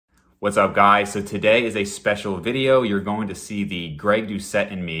What's up, guys? So today is a special video. You're going to see the Greg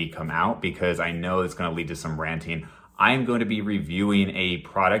Doucette and me come out because I know it's going to lead to some ranting. I am going to be reviewing a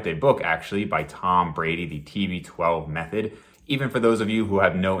book actually, by Tom Brady, the TB12 method. Even for those of you who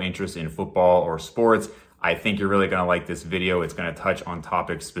have no interest in football or sports, I think you're really going to like this video. It's going to touch on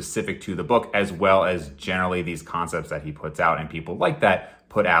topics specific to the book as well as generally these concepts that he puts out and people like that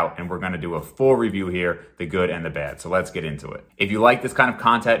put out, and we're going to do a full review here, the good and the bad. So let's get into it. If you like this kind of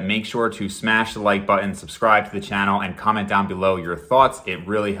content, make sure to smash the like button, subscribe to the channel, and comment down below your thoughts. It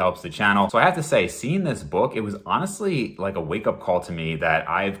really helps the channel. So I have to say, seeing this book, it was honestly like a wake-up call to me that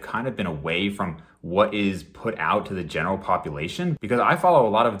I've kind of been away from what is put out to the general population, because I follow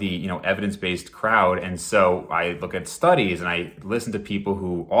a lot of the evidence-based crowd, and so I look at studies and I listen to people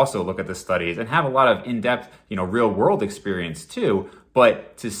who also look at the studies and have a lot of in-depth real-world experience too.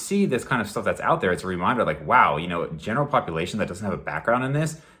 But to see this kind of stuff that's out there, it's a reminder like, wow, general population that doesn't have a background in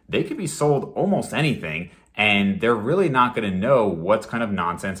this, they could be sold almost anything, and they're really not going to know what's kind of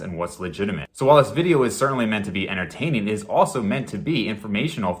nonsense and what's legitimate. So while this video is certainly meant to be entertaining, it is also meant to be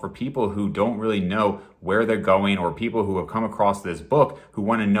informational for people who don't really know where they're going, or people who have come across this book who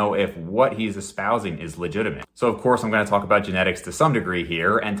want to know if what he's espousing is legitimate. So of course, I'm going to talk about genetics to some degree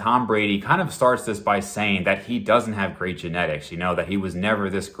here, and Tom Brady kind of starts this by saying that he doesn't have great genetics, that he was never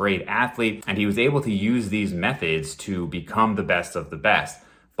this great athlete, and he was able to use these methods to become the best of the best.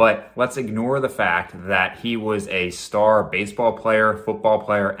 But let's ignore the fact that he was a star baseball player, football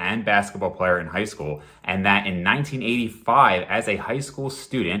player, and basketball player in high school, and that in 1985, as a high school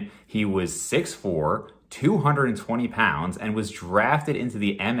student, he was 6'4", 220 pounds, and was drafted into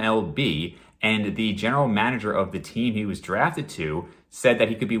the MLB, and the general manager of the team he was drafted to said that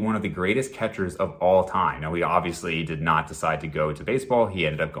he could be one of the greatest catchers of all time. Now, he obviously did not decide to go to baseball. He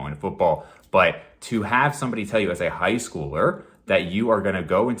ended up going to football. But to have somebody tell you as a high schooler that you are going to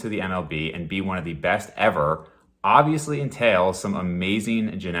go into the MLB and be one of the best ever obviously entails some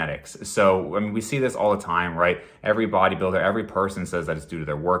amazing genetics. So, we see this all the time, right? Every bodybuilder, every person says that it's due to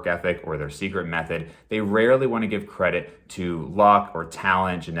their work ethic or their secret method. They rarely want to give credit to luck or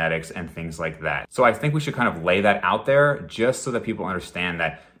talent, genetics, and things like that. So I think we should kind of lay that out there just so that people understand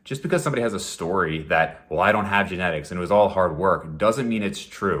that just because somebody has a story that, well, I don't have genetics and it was all hard work, doesn't mean it's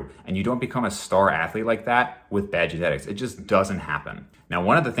true. And you don't become a star athlete like that with bad genetics. It just doesn't happen. Now,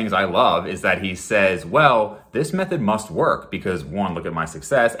 one of the things I love is that he says, well, this method must work because one, look at my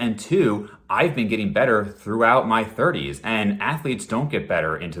success, and two, I've been getting better throughout my 30s, and athletes don't get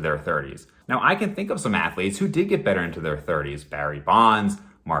better into their 30s. Now, I can think of some athletes who did get better into their 30s. Barry Bonds,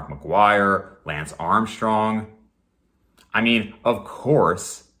 Mark McGwire, Lance Armstrong. Of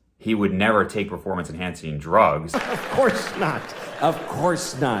course, he would never take performance-enhancing drugs. Of course not. Of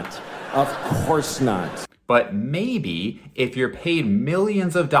course not. Of course not. But maybe if you're paid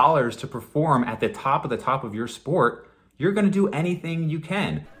millions of dollars to perform at the top of your sport, you're going to do anything you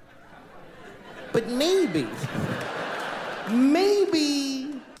can. But maybe.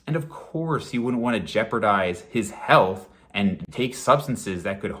 Maybe. And of course, he wouldn't want to jeopardize his health and take substances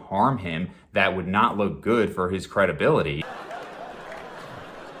that could harm him, that would not look good for his credibility.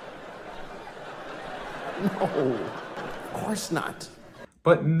 No, of course not.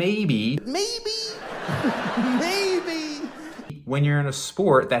 But maybe when you're in a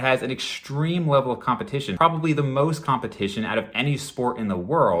sport that has an extreme level of competition, probably the most competition out of any sport in the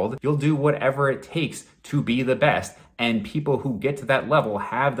world, you'll do whatever it takes to be the best. And people who get to that level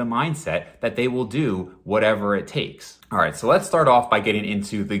have the mindset that they will do whatever it takes. All right, so let's start off by getting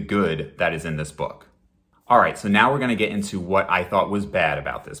into the good that is in this book. All right, so now we're going to get into what I thought was bad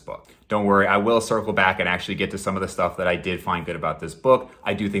about this book. Don't worry, I will circle back and actually get to some of the stuff that I did find good about this book.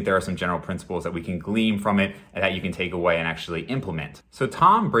 I do think there are some general principles that we can glean from it and that you can take away and actually implement. So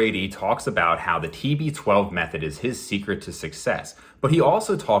Tom Brady talks about how the TB12 method is his secret to success, but he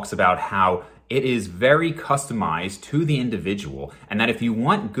also talks about how it is very customized to the individual, and that if you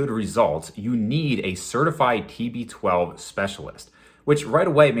want good results, you need a certified TB12 specialist. Which right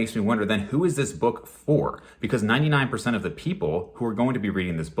away makes me wonder, then who is this book for? Because 99% of the people who are going to be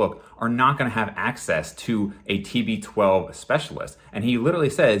reading this book are not going to have access to a TB12 specialist. And he literally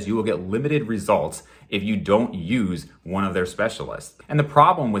says you will get limited results if you don't use one of their specialists. And the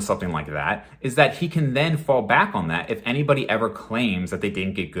problem with something like that is that he can then fall back on that if anybody ever claims that they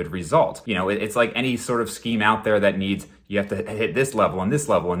didn't get good results. It's like any sort of scheme out there that needs you have to hit this level and this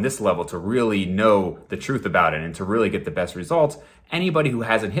level and this level to really know the truth about it and to really get the best results. Anybody who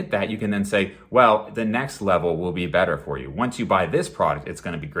hasn't hit that, you can then say, well, the next level will be better for you. Once you buy this product, it's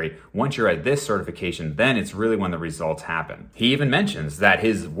going to be great. Once you're at this certification, then it's really when the results happen. He even mentions that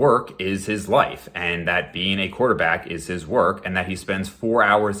his work is his life and that being a quarterback is his work and that he spends 4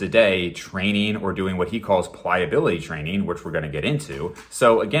 hours a day training or doing what he calls pliability training, which we're going to get into.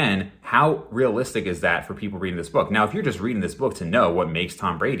 So again, how realistic is that for people reading this book? Now, if you're just reading this book to know what makes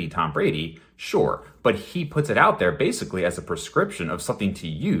Tom Brady, sure. But he puts it out there basically as a prescription of something to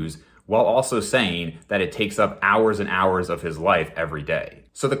use while also saying that it takes up hours and hours of his life every day.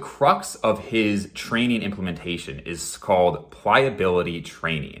 So the crux of his training implementation is called pliability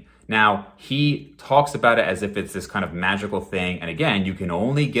training. Now, he talks about it as if it's this kind of magical thing. And again, you can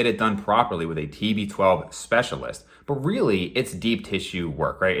only get it done properly with a TB12 specialist. But really, it's deep tissue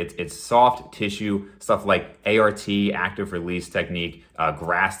work, right? It's soft tissue, stuff like ART, active release technique,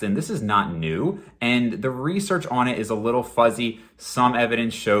 Graston. This is not new. And the research on it is a little fuzzy. Some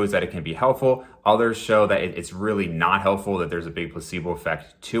evidence shows that it can be helpful. Others show that it's really not helpful, that there's a big placebo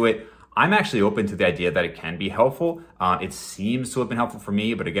effect to it. I'm actually open to the idea that it can be helpful. It seems to have been helpful for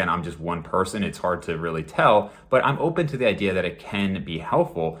me, but again, I'm just one person. It's hard to really tell, but I'm open to the idea that it can be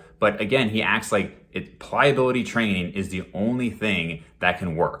helpful. But again, he acts like pliability training is the only thing that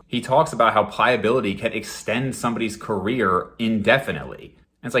can work. He talks about how pliability can extend somebody's career indefinitely.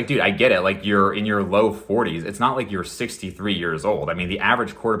 And it's like, dude, I get it. Like, you're in your low 40s. It's not like you're 63 years old. I mean, the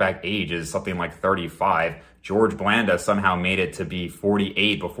average quarterback age is something like 35. George Blanda somehow made it to be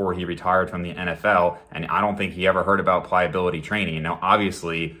 48 before he retired from the NFL, and I don't think he ever heard about pliability training. Now,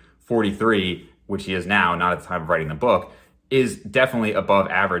 obviously, 43, which he is now, not at the time of writing the book, is definitely above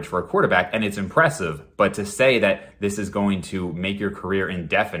average for a quarterback, and it's impressive. But to say that this is going to make your career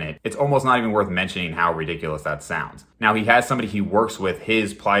indefinite, it's almost not even worth mentioning how ridiculous that sounds. Now, he has somebody he works with,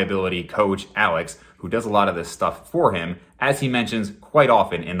 his pliability coach, Alex, who does a lot of this stuff for him, as he mentions quite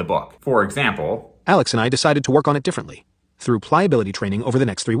often in the book. For example, Alex and I decided to work on it differently, through pliability training over the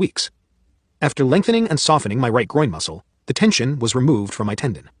next 3 weeks. After lengthening and softening my right groin muscle, the tension was removed from my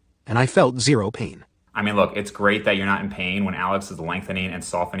tendon, and I felt zero pain. I mean, look, it's great that you're not in pain when Alex is lengthening and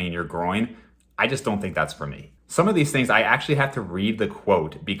softening your groin. I just don't think that's for me. Some of these things, I actually have to read the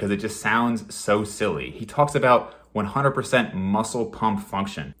quote because it just sounds so silly. He talks about 100% muscle pump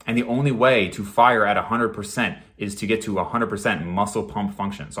function. And the only way to fire at 100% is to get to 100% muscle pump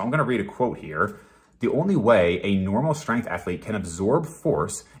function. So I'm going to read a quote here. The only way a normal strength athlete can absorb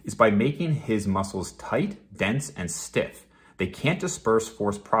force is by making his muscles tight, dense, and stiff. They can't disperse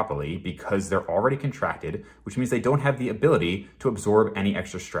force properly because they're already contracted, which means they don't have the ability to absorb any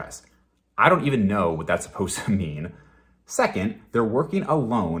extra stress. I don't even know what that's supposed to mean. Second, they're working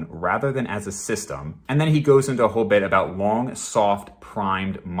alone rather than as a system. And then he goes into a whole bit about long, soft,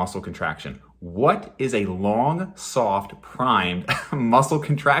 primed muscle contraction. What is a long, soft, primed muscle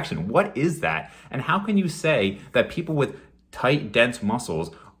contraction? What is that? And how can you say that people with tight, dense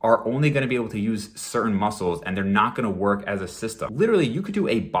muscles are only going to be able to use certain muscles and they're not going to work as a system? Literally, you could do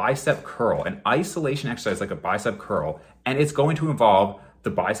a bicep curl, an isolation exercise like a bicep curl, and it's going to involve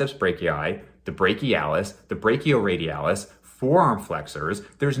the biceps brachii, the brachialis, the brachioradialis, forearm flexors.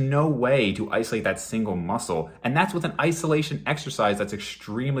 There's no way to isolate that single muscle. And that's with an isolation exercise that's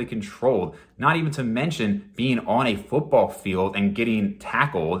extremely controlled. Not even to mention being on a football field and getting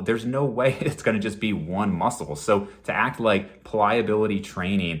tackled. There's no way it's going to just be one muscle. So to act like pliability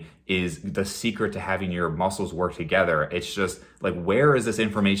training is the secret to having your muscles work together, it's just like, where is this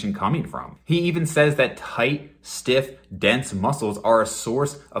information coming from? He even says that tight, stiff, dense muscles are a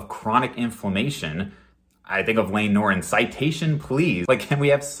source of chronic inflammation. I think of Lane Norton, citation please. Like, can we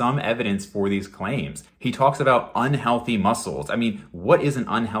have some evidence for these claims? He talks about unhealthy muscles. I mean, what is an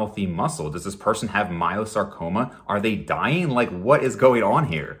unhealthy muscle? Does this person have myosarcoma? Are they dying? Like, what is going on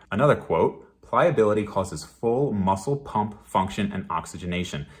here? Another quote, pliability causes full muscle pump function and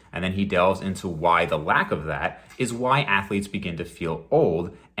oxygenation. And then he delves into why the lack of that is why athletes begin to feel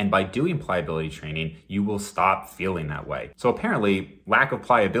old. And by doing pliability training, you will stop feeling that way. So apparently, lack of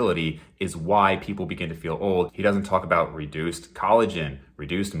pliability is why people begin to feel old. He doesn't talk about reduced collagen,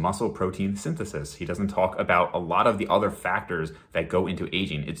 reduced muscle protein synthesis. He doesn't talk about a lot of the other factors that go into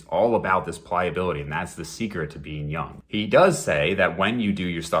aging. It's all about this pliability, and that's the secret to being young. He does say that when you do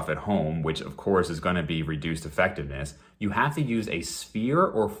your stuff at home, which of course is going to be reduced effectiveness, you have to use a sphere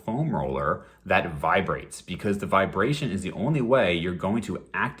or foam roller that vibrates, because the vibration is the only way you're going to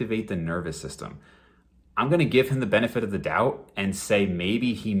activate the nervous system. I'm going to give him the benefit of the doubt and say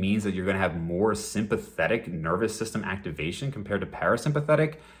maybe he means that you're going to have more sympathetic nervous system activation compared to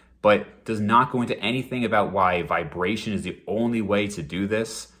parasympathetic. but does not go into anything about why vibration is the only way to do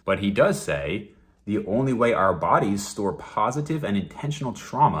this. But he does say the only way our bodies store positive and intentional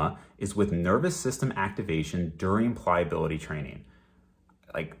trauma is with nervous system activation during pliability training.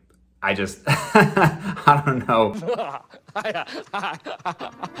 Like, I just, I don't know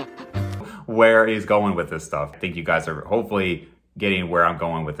where he's going with this stuff. I think you guys are hopefully getting where I'm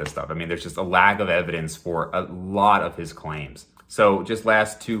going with this stuff. I mean, there's just a lack of evidence for a lot of his claims. So just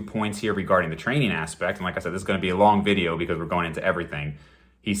last 2 points here regarding the training aspect. And like I said, this is going to be a long video because we're going into everything.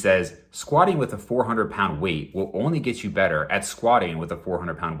 He says, squatting with a 400-pound weight will only get you better at squatting with a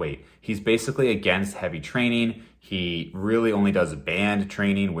 400-pound weight. He's basically against heavy training. He really only does band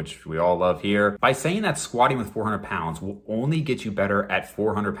training, which we all love here. By saying that squatting with 400 pounds will only get you better at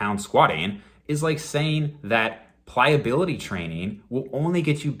 400-pound squatting is like saying that pliability training will only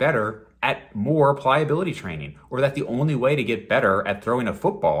get you better at more pliability training, or that the only way to get better at throwing a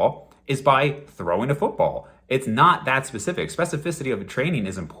football is by throwing a football. It's not that specific. Specificity of training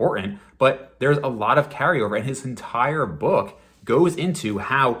is important, but there's a lot of carryover, and his entire book goes into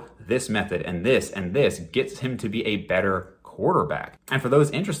how this method and this gets him to be a better quarterback. And for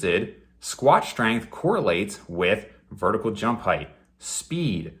those interested, squat strength correlates with vertical jump height,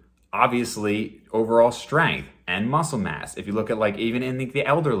 speed, obviously overall strength, and muscle mass. If you look at like even in the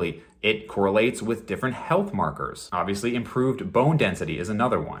elderly, it correlates with different health markers. Obviously, improved bone density is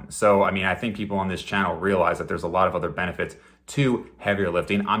another one. So, I mean, I think people on this channel realize that there's a lot of other benefits to heavier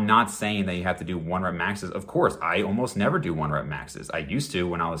lifting. I'm not saying that you have to do 1-rep maxes. Of course, I almost never do 1-rep maxes. I used to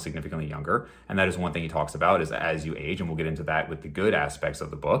when I was significantly younger. And that is one thing he talks about is as you age, and we'll get into that with the good aspects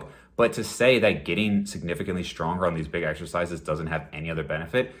of the book. But to say that getting significantly stronger on these big exercises doesn't have any other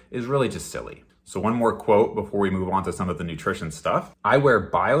benefit is really just silly. So one more quote before we move on to some of the nutrition stuff. I wear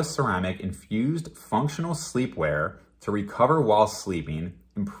bioceramic infused functional sleepwear to recover while sleeping,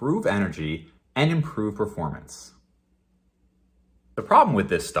 improve energy, and improve performance. The problem with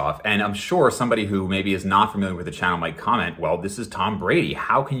this stuff, and I'm sure somebody who maybe is not familiar with the channel might comment, well, this is Tom Brady.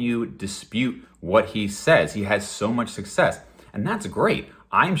 How can you dispute what he says? He has so much success. And that's great.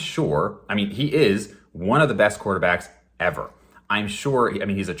 I'm sure, I mean, he is one of the best quarterbacks ever. I'm sure, I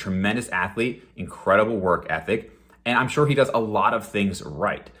mean, he's a tremendous athlete, incredible work ethic, and I'm sure he does a lot of things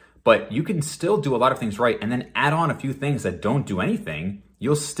right. But you can still do a lot of things right and then add on a few things that don't do anything.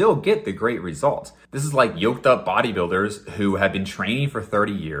 You'll still get the great results. This is like yoked up bodybuilders who have been training for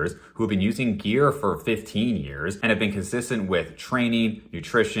 30 years, who have been using gear for 15 years, and have been consistent with training,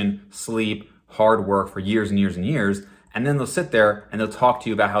 nutrition, sleep, hard work for years and years and years. And then they'll sit there and they'll talk to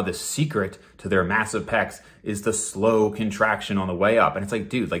you about how the secret to their massive pecs is the slow contraction on the way up. And it's like,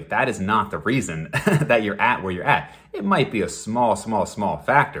 dude, like that is not the reason that you're at where you're at. It might be a small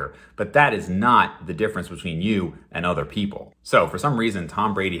factor, but that is not the difference between you and other people. So for some reason,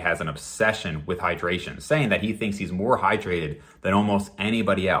 Tom Brady has an obsession with hydration, saying that he thinks he's more hydrated than almost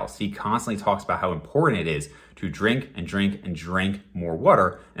anybody else. He constantly talks about how important it is to drink and drink and drink more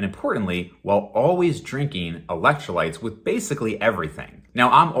water, and importantly, while always drinking electrolytes with basically everything. Now,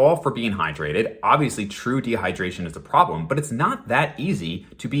 I'm all for being hydrated. Obviously, true dehydration is a problem, but it's not that easy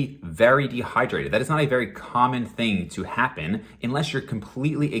to be very dehydrated. That is not a very common thing to happen unless you're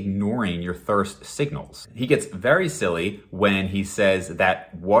completely ignoring your thirst signals. He gets very silly when he says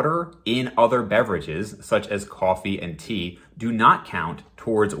that water in other beverages, such as coffee and tea, do not count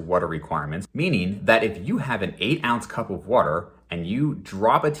towards water requirements, meaning that if you have an 8-ounce cup of water and you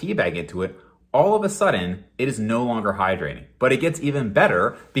drop a tea bag into it, all of a sudden, it is no longer hydrating. But it gets even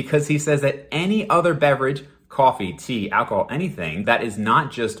better because he says that any other beverage, coffee, tea, alcohol, anything that is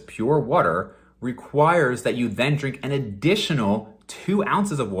not just pure water requires that you then drink an additional 2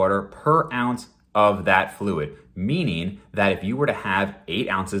 ounces of water per ounce of that fluid. Meaning that if you were to have 8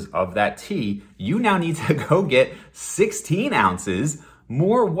 ounces of that tea, you now need to go get 16 ounces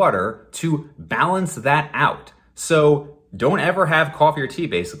more water to balance that out. So don't ever have coffee or tea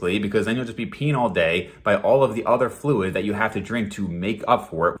basically, because then you'll just be peeing all day by all of the other fluid that you have to drink to make up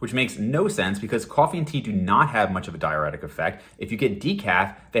for it, which makes no sense because coffee and tea do not have much of a diuretic effect. If you get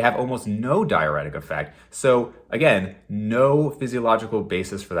decaf, they have almost no diuretic effect. So again, no physiological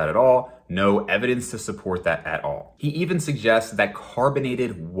basis for that at all, no evidence to support that at all. He even suggests that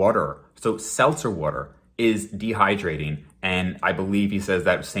carbonated water, so seltzer water, is dehydrating, and I believe he says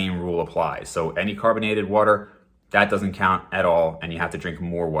that same rule applies. So any carbonated water, that doesn't count at all, and you have to drink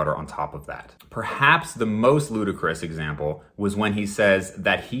more water on top of that. Perhaps the most ludicrous example was when he says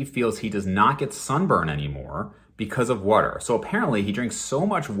that he feels he does not get sunburn anymore because of water. So apparently he drinks so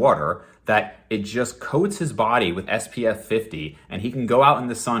much water that it just coats his body with SPF 50, and he can go out in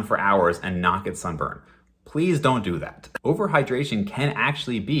the sun for hours and not get sunburned. Please don't do that. Overhydration can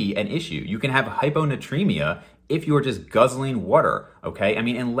actually be an issue. You can have hyponatremia if you are just guzzling water, okay? I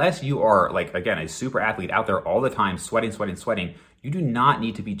mean, unless you are, like, again, a super athlete out there all the time, sweating, you do not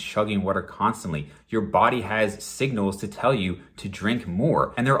need to be chugging water constantly. Your body has signals to tell you to drink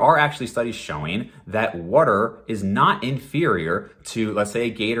more. And there are actually studies showing that water is not inferior to, let's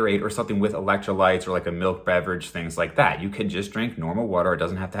say, a Gatorade or something with electrolytes or like a milk beverage, things like that. You can just drink normal water. It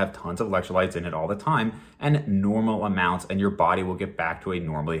doesn't have to have tons of electrolytes in it all the time, and normal amounts, and your body will get back to a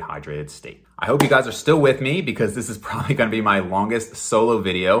normally hydrated state. I hope you guys are still with me because this is probably gonna be my longest solo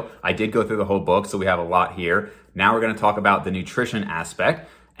video. I did go through the whole book, so we have a lot here. Now we're gonna talk about the nutrition aspect.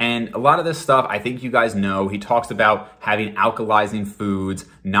 And a lot of this stuff, I think you guys know. He talks about having alkalizing foods,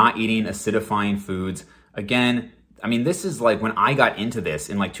 not eating acidifying foods. Again, I mean, this is like when I got into this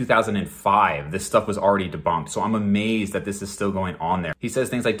in like 2005, this stuff was already debunked. So I'm amazed that this is still going on there. He says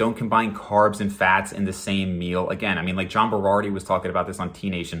things like don't combine carbs and fats in the same meal. Again, I mean, like John Berardi was talking about this on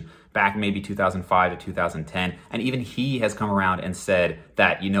T Nation back maybe 2005 to 2010. And even he has come around and said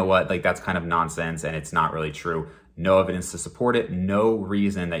that, you know what, like that's kind of nonsense and it's not really true. No evidence to support it. No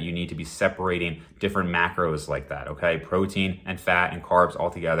reason that you need to be separating different macros like that, okay? Protein and fat and carbs all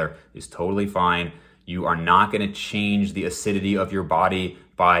together is totally fine. You are not going to change the acidity of your body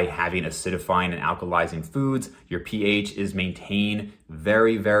by having acidifying and alkalizing foods. Your pH is maintained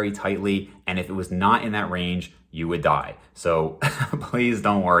very, very tightly. And if it was not in that range, you would die. So please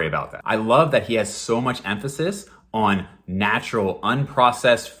don't worry about that. I love that he has so much emphasis on natural,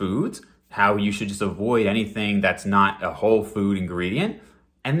 unprocessed foods, how you should just avoid anything that's not a whole food ingredient.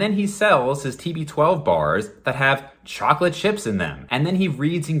 And then he sells his TB12 bars that have chocolate chips in them. And then he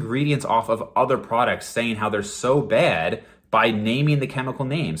reads ingredients off of other products saying how they're so bad by naming the chemical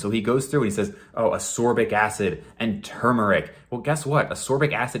name. So he goes through and he says, oh, ascorbic acid and turmeric. Well, guess what?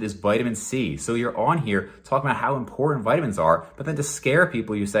 Ascorbic acid is vitamin C. So you're on here talking about how important vitamins are, but then to scare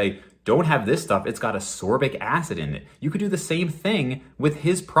people, you say, don't have this stuff, it's got ascorbic acid in it. You could do the same thing with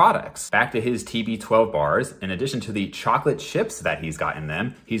his products. Back to his TB12 bars, in addition to the chocolate chips that he's got in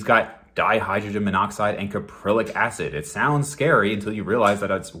them, he's got dihydrogen monoxide and caprylic acid. It sounds scary until you realize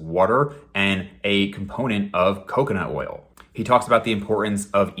that it's water and a component of coconut oil. He talks about the importance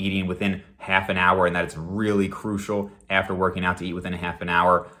of eating within half an hour and that it's really crucial after working out to eat within half an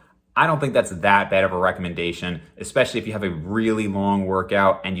hour. I don't think that's that bad of a recommendation, especially if you have a really long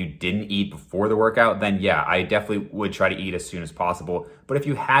workout and you didn't eat before the workout, then yeah, I definitely would try to eat as soon as possible. But if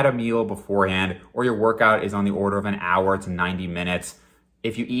you had a meal beforehand or your workout is on the order of an hour to 90 minutes,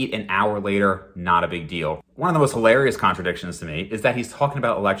 if you eat an hour later, not a big deal. One of the most hilarious contradictions to me is that he's talking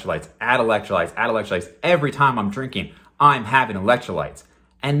about electrolytes, add electrolytes, add electrolytes. Every time I'm drinking, I'm having electrolytes.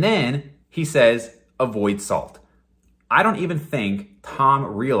 And then he says, avoid salt. I don't even think Tom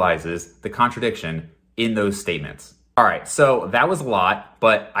realizes the contradiction in those statements. All right, so that was a lot,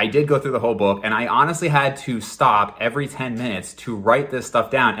 but I did go through the whole book and I honestly had to stop every 10 minutes to write this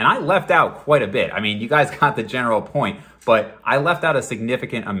stuff down. And I left out quite a bit. I mean, you guys got the general point, but I left out a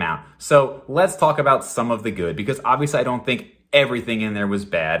significant amount. So let's talk about some of the good, because obviously I don't think everything in there was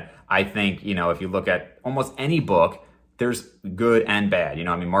bad. I think, you know, if you look at almost any book, there's good and bad. You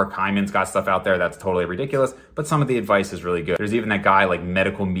know, I mean, Mark Hyman's got stuff out there that's totally ridiculous, but some of the advice is really good. There's even that guy like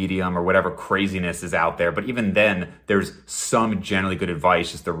Medical Medium or whatever craziness is out there. But even then, there's some generally good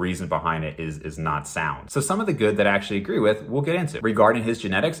advice. Just the reason behind it is not sound. So some of the good that I actually agree with, we'll get into. Regarding his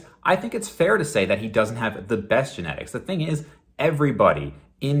genetics, I think it's fair to say that he doesn't have the best genetics. The thing is, everybody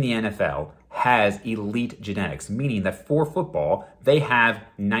in the NFL has elite genetics, meaning that for football, they have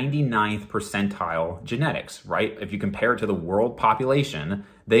 99th percentile genetics, right? If you compare it to the world population,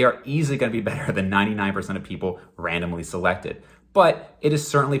 they are easily going to be better than 99% of people randomly selected. But it is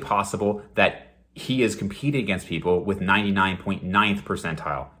certainly possible that he is competing against people with 99.9th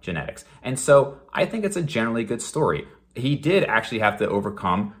percentile genetics. And so I think it's a generally good story. He did actually have to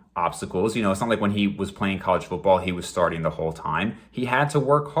overcome obstacles. You know, it's not like when he was playing college football, he was starting the whole time. He had to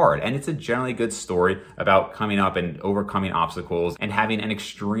work hard, and it's a generally good story about coming up and overcoming obstacles and having an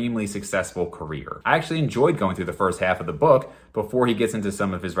extremely successful career. I actually enjoyed going through the first half of the book before he gets into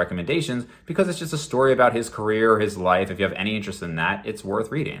some of his recommendations, because it's just a story about his career, his life. If you have any interest in that, it's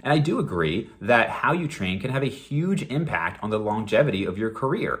worth reading. And I do agree that how you train can have a huge impact on the longevity of your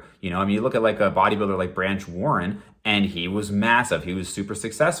career. You know, I mean, you look at like a bodybuilder like Branch Warren, and he was massive. He was super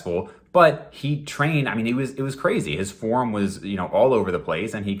successful, but he trained. I mean, it was crazy. His form was, you know, all over the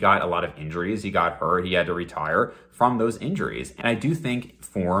place, and he got a lot of injuries. He got hurt. He had to retire from those injuries. And I do think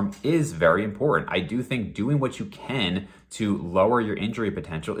form is very important. I do think doing what you can to lower your injury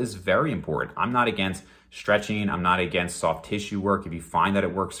potential is very important. I'm not against stretching. I'm not against soft tissue work. If you find that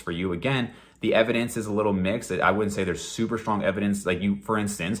it works for you, again, the evidence is a little mixed. I wouldn't say there's super strong evidence. Like you, for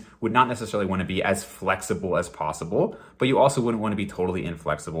instance, would not necessarily want to be as flexible as possible, but you also wouldn't want to be totally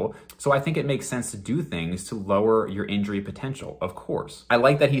inflexible. So I think it makes sense to do things to lower your injury potential, of course. I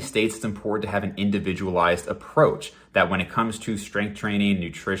like that he states it's important to have an individualized approach, that when it comes to strength training,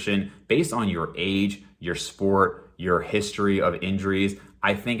 nutrition, based on your age, your sport, your history of injuries,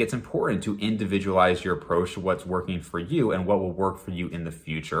 I think it's important to individualize your approach to what's working for you and what will work for you in the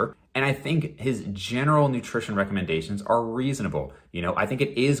future. And I think his general nutrition recommendations are reasonable. I think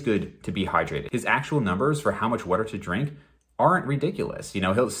it is good to be hydrated. His actual numbers for how much water to drink aren't ridiculous.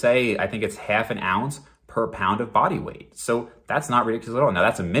 He'll say, I think it's half an ounce per pound of body weight. So that's not ridiculous at all. Now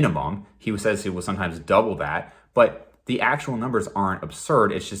that's a minimum. He says he will sometimes double that, but the actual numbers aren't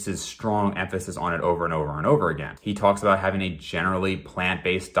absurd. It's just his strong emphasis on it over and over and over again. He talks about having a generally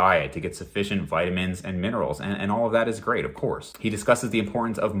plant-based diet to get sufficient vitamins and minerals, and all of that is great, of course. He discusses the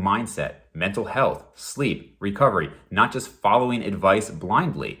importance of mindset, mental health, sleep, recovery, not just following advice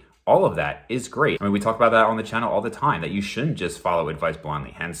blindly. All of that is great. We talk about that on the channel all the time, that you shouldn't just follow advice blindly,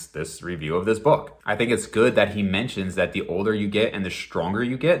 hence this review of this book. I think it's good that he mentions that the older you get and the stronger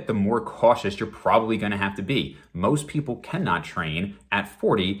you get, the more cautious you're probably going to have to be. Most people cannot train at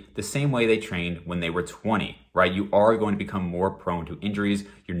 40 the same way they trained when they were 20, right? You are going to become more prone to injuries.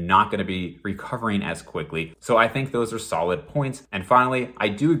 You're not going to be recovering as quickly. So I think those are solid points. And finally, I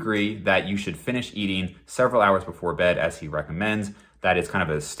do agree that you should finish eating several hours before bed, as he recommends. That is kind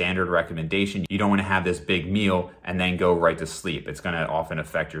of a standard recommendation. You don't want to have this big meal and then go right to sleep. It's going to often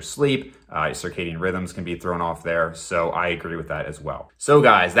affect your sleep. Circadian rhythms can be thrown off there. So I agree with that as well. So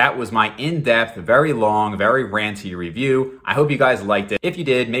guys, that was my in-depth, very long, very ranty review. I hope you guys liked it. If you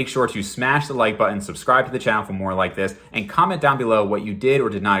did, make sure to smash the like button, subscribe to the channel for more like this, and comment down below what you did or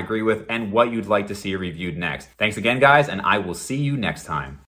did not agree with and what you'd like to see reviewed next. Thanks again, guys, and I will see you next time.